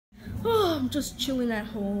I'm just chilling at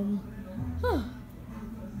home.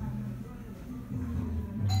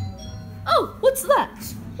 Oh, what's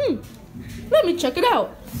that? Let me check it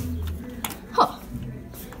out.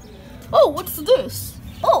 Oh, what's this?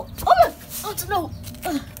 Oh my! Oh, it's a note.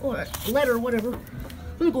 Or a letter, whatever.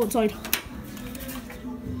 Let me go inside.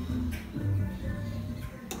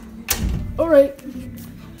 Alright.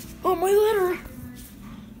 Oh, my letter.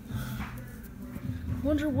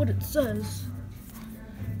 Wonder what it says.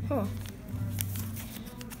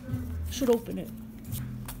 Should open it.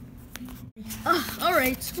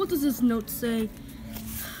 Alright. What does this note say?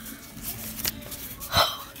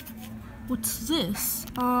 What's this?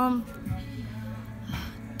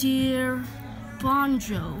 Dear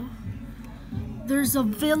Bonjo, there's a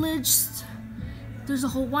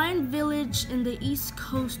Hawaiian village in the east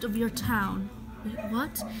coast of your town. Wait,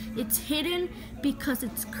 what? It's hidden because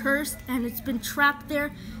it's cursed and it's been trapped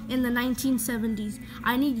there in the 1970s.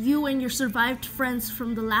 I need you and your survived friends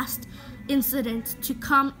from the last incident to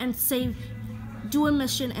come and do a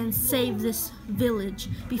mission and save this village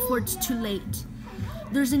before it's too late.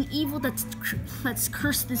 There's an evil that's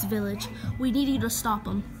cursed this village. We need you to stop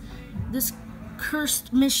them. This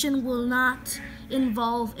cursed mission will not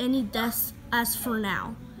involve any deaths as for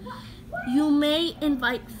now. You may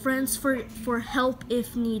invite friends for help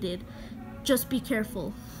if needed. Just be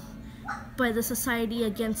careful. By the Society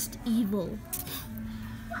Against Evil.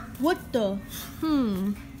 What the?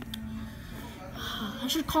 I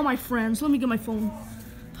should call my friends. Let me get my phone.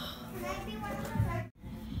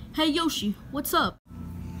 Hey Yoshi, what's up?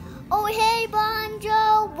 Oh, hey,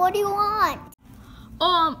 Bonjo, what do you want?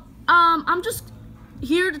 I'm just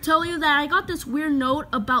here to tell you that I got this weird note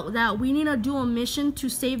about that we need to do a mission to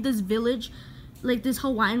save this village, like this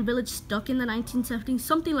Hawaiian village stuck in the 1970s,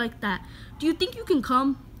 something like that. Do you think you can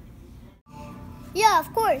come? Yeah,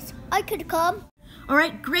 of course, I could come.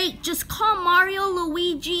 Alright, great. Just call Mario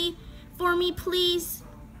Luigi for me, please.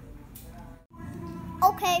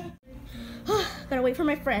 Okay. Gotta wait for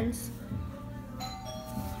my friends.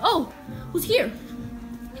 Oh, who's here?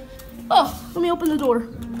 Oh, let me open the door.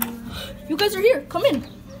 You guys are here. Come in.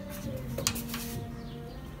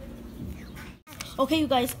 Okay, you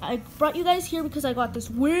guys, I brought you guys here because I got this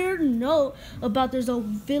weird note about there's a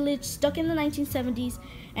village stuck in the 1970s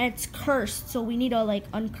and it's cursed, so we need to like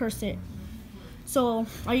uncurse it. So,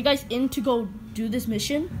 are you guys in to go do this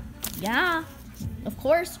mission? Yeah, of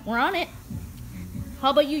course, we're on it. How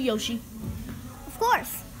about you, Yoshi? Of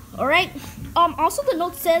course. All right. Also, the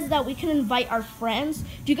note says that we can invite our friends.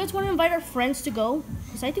 Do you guys want to invite our friends to go?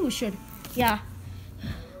 Because I think we should. Yeah.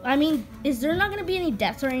 I mean, is there not going to be any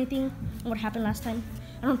deaths or anything on what happened last time?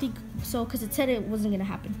 I don't think so, because it said it wasn't going to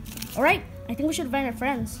happen. All right. I think we should invite our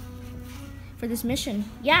friends for this mission.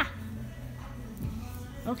 Yeah.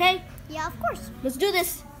 Okay. Yeah, of course. Let's do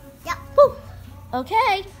this. Yeah. Woo.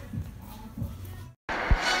 Okay.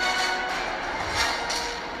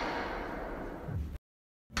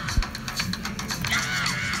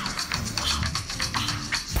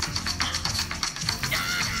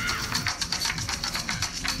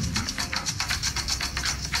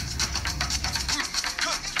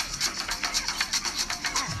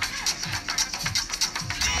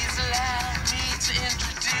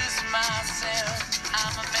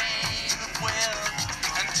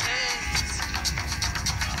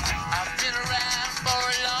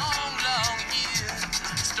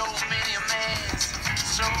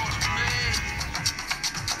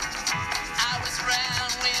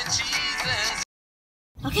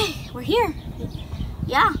 Okay, we're here.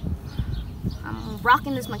 Yeah. I'm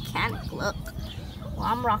rocking this mechanic look. Well,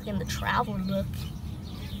 I'm rocking the traveler look.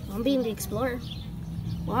 I'm being the explorer.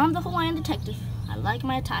 Well, I'm the Hawaiian detective. I like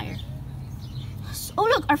my attire. Oh,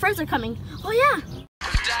 look, our friends are coming. Oh, yeah.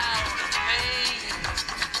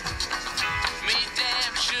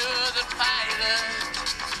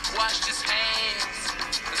 Washed his hands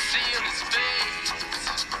and sealed his face.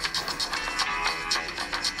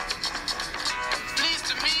 Pleased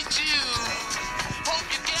to meet you. Hope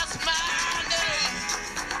you guessed my name.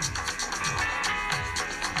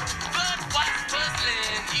 But what's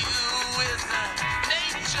puzzling you is the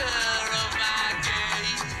nature of my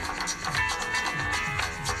game.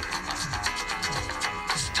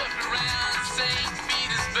 Stuck around St.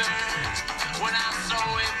 Petersburg when I saw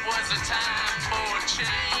it was a time for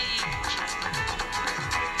change.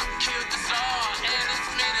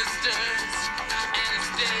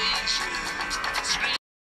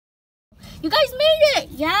 You guys made it!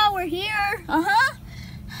 Yeah, we're here.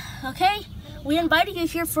 Okay, we invited you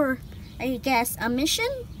here for, I guess, a mission?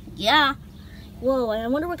 Yeah. Whoa, I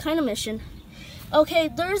wonder what kind of mission. Okay,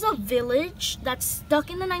 there's a village that's stuck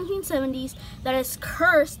in the 1970s that is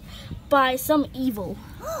cursed by some evil.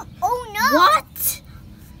 Oh no! What?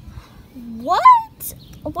 What?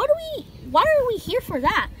 Why are we here for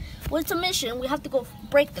that? Well, it's a mission. We have to go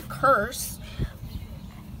break the curse.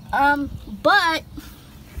 But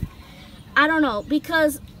I don't know,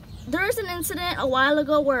 because there was an incident a while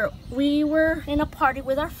ago where we were in a party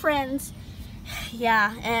with our friends.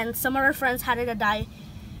 Yeah, and some of our friends had to die.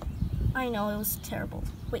 I know, it was terrible.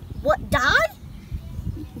 Wait, what? Die?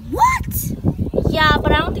 What? Yeah,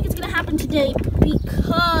 but I don't think it's gonna happen today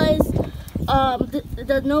because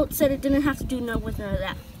the note said it didn't have to do with none of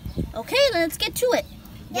that. Okay, then let's get to it.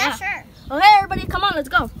 Yeah, sure. Okay, everybody, come on, let's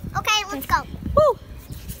go. Okay, let's go. Woo!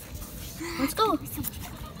 Let's go.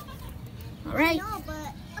 All right. No,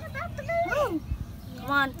 but what about the balloon?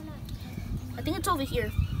 Come on. I think it's over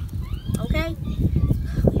here. Okay.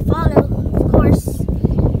 We follow, of course.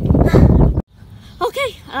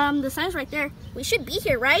 Okay. The sign's right there. We should be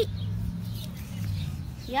here, right?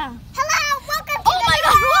 Yeah. Hello, welcome to Oh my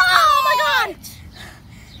God! Oh my God!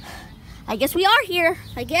 I guess we are here.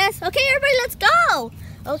 I guess. Okay, everybody, let's go.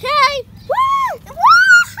 Okay. Woo!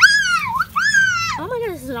 Oh my God,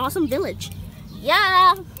 this is an awesome village.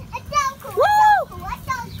 Yeah. It's so cool. Woo! It's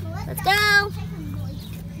so cool. Let's go.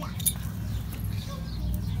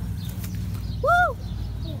 Woo!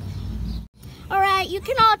 All right, you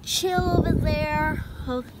can all chill over there.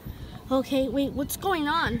 Okay, wait, what's going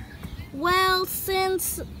on? Well,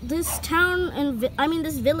 since this town and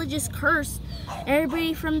this village is cursed,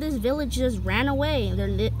 everybody from this village just ran away.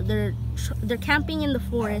 They're camping in the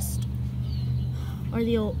forest. Are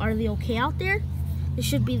they okay out there? They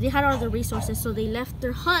should be. They had all the resources, so they left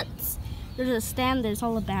their huts. There's a stand there. It's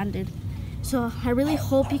all abandoned. So I really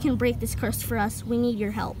hope you can break this curse for us. We need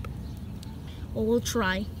your help. Well, we'll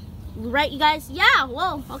try. Right, you guys? Yeah.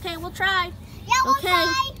 Whoa. Okay, we'll try. Yeah, we'll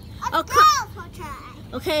try. Of course we'll try.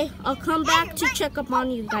 Okay, I'll come back to check up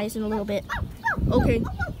on you guys in a little bit. Okay.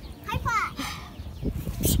 High five.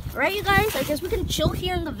 All right, you guys. I guess we can chill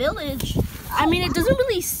here in the village. I mean, it doesn't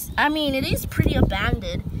really. It is pretty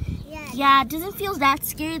abandoned. Yeah, it doesn't feel that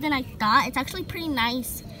scary than I thought. It's actually pretty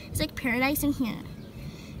nice. It's like paradise in here.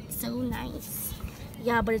 So nice.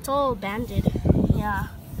 Yeah, but it's all abandoned. Yeah.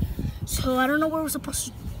 So I don't know what we're supposed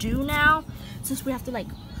to do now, since we have to like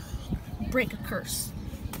break a curse.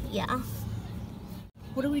 Yeah.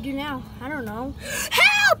 What do we do now? I don't know.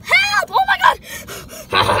 Help! Help! Oh my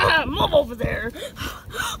God! Move over there.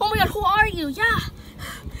 Oh my God, who are you? Yeah.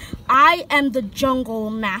 I am the jungle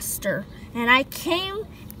master, and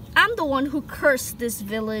I'm the one who cursed this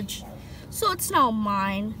village, so it's now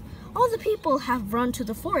mine. All the people have run to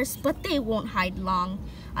the forest, but they won't hide long.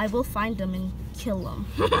 I will find them and kill them.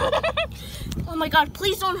 Oh my God,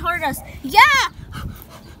 please don't hurt us. Yeah!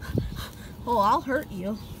 Oh, I'll hurt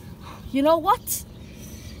you. You know what?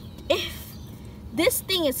 If this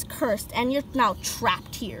thing is cursed and you're now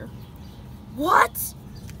trapped here. What?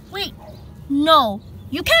 Wait, no.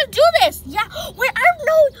 You can't do this. Yeah, wait,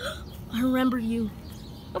 I remember you.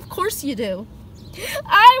 Of course you do.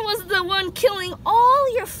 I was the one killing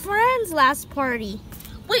all your friends last party.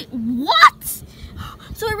 Wait, what?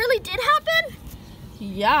 So it really did happen?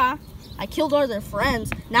 Yeah, I killed all their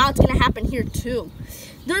friends. Now it's gonna happen here too.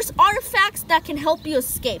 There's artifacts that can help you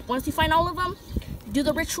escape. Once you find all of them, do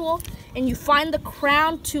the ritual, and you find the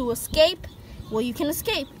crown to escape, well, you can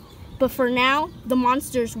escape. But for now, the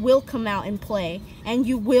monsters will come out and play, and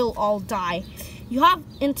you will all die. You have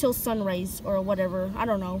until sunrise or whatever, I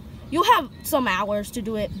don't know. You'll have some hours to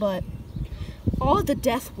do it, but all the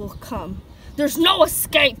death will come. There's no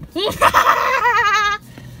escape.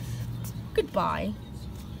 Goodbye.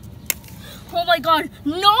 Oh my God,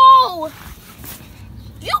 no!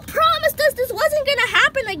 You promised us this wasn't gonna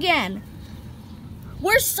happen again.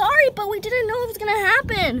 We're sorry, but we didn't know it was gonna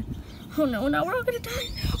happen. Oh no, now we're all gonna die.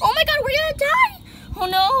 Oh my God, we're gonna die. Oh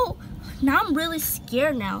no. Now I'm really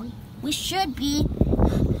scared now. We should be.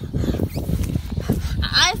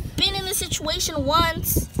 I've been in this situation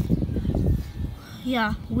once.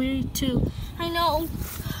 Yeah, we too. I know.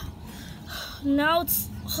 Now it's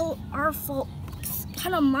our fault. It's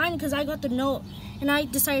kind of mine because I got the note and I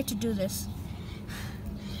decided to do this.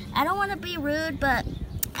 I don't want to be rude, but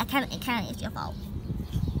it kind of is your fault.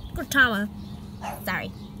 Good Tama.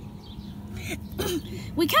 Sorry.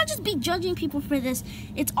 We can't just be judging people for this.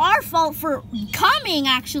 It's our fault for coming,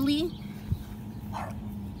 actually.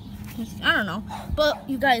 I don't know. But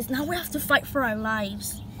you guys, now we have to fight for our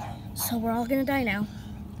lives. So we're all gonna die now.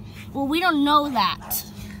 Well, we don't know that.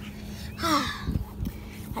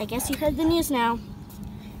 I guess you heard the news now.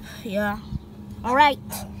 Yeah. All right.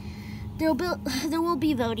 There will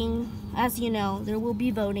be voting. as you know, there will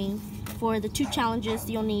be voting for the 2 challenges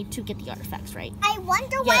you'll need to get the artifacts, right? I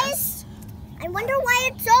wonder Yes. why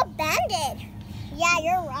it's so banded. Yeah,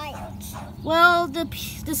 you're right. Well,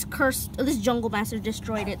 this jungle master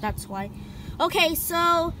destroyed it. That's why. Okay,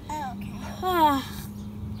 so Okay.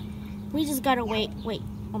 we just gotta wait. Wait.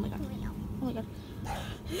 Oh my god. We know. Oh my god.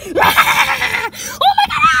 Oh my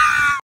god.